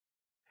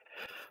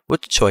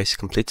Which choice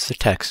completes the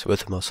text with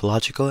the most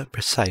logical and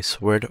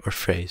precise word or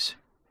phrase?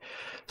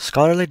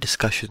 Scholarly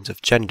discussions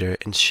of gender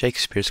in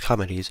Shakespeare's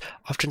comedies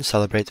often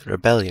celebrate the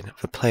rebellion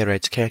of the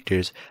playwright's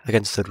characters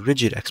against the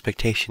rigid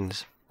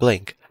expectations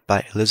blank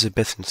by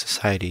Elizabethan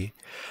society.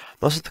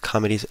 Most of the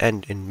comedies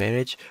end in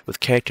marriage, with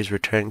characters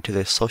returning to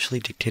their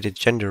socially dictated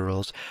gender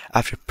roles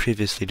after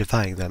previously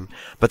defying them,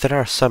 but there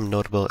are some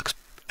notable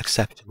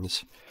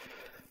exceptions.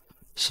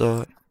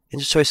 So,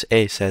 choice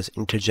A says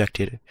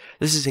interjected.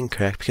 This is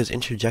incorrect because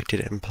interjected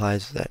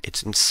implies that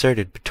it's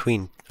inserted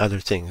between other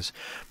things,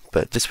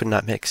 but this would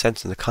not make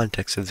sense in the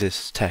context of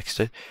this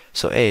text,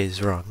 so A is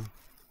wrong.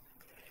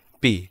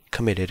 B.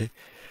 Committed.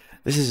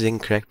 This is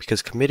incorrect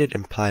because committed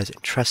implies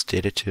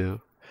entrusted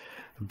to,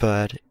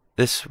 but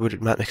this would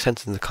not make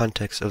sense in the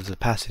context of the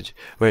passage,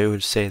 where it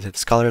would say that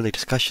scholarly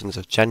discussions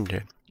of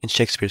gender in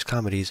Shakespeare's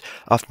comedies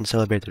often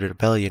celebrate the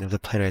rebellion of the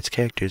playwright's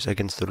characters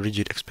against the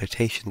rigid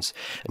expectations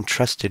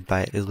entrusted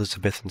by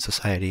Elizabethan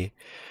society.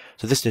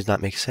 So this does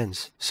not make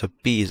sense, so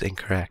B is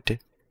incorrect.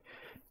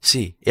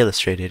 C.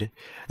 Illustrated.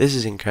 This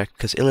is incorrect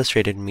because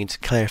illustrated means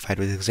clarified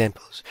with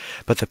examples,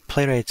 but the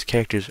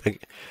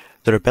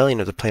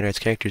rebellion of the playwright's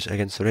characters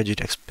against the rigid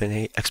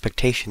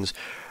expectations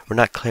were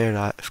not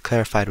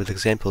clarified with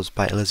examples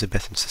by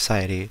Elizabethan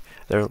society.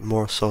 They were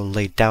more so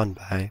laid down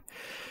by.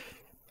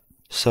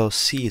 So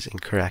C is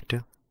incorrect.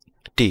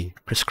 D.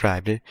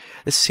 Prescribed.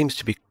 This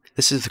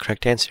is the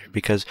correct answer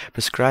because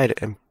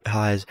prescribed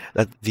implies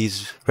that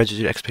these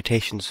rigid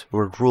expectations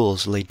were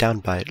rules laid down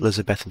by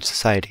Elizabethan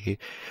society,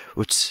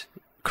 which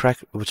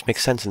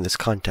makes sense in this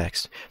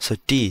context. So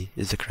D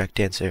is the correct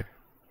answer.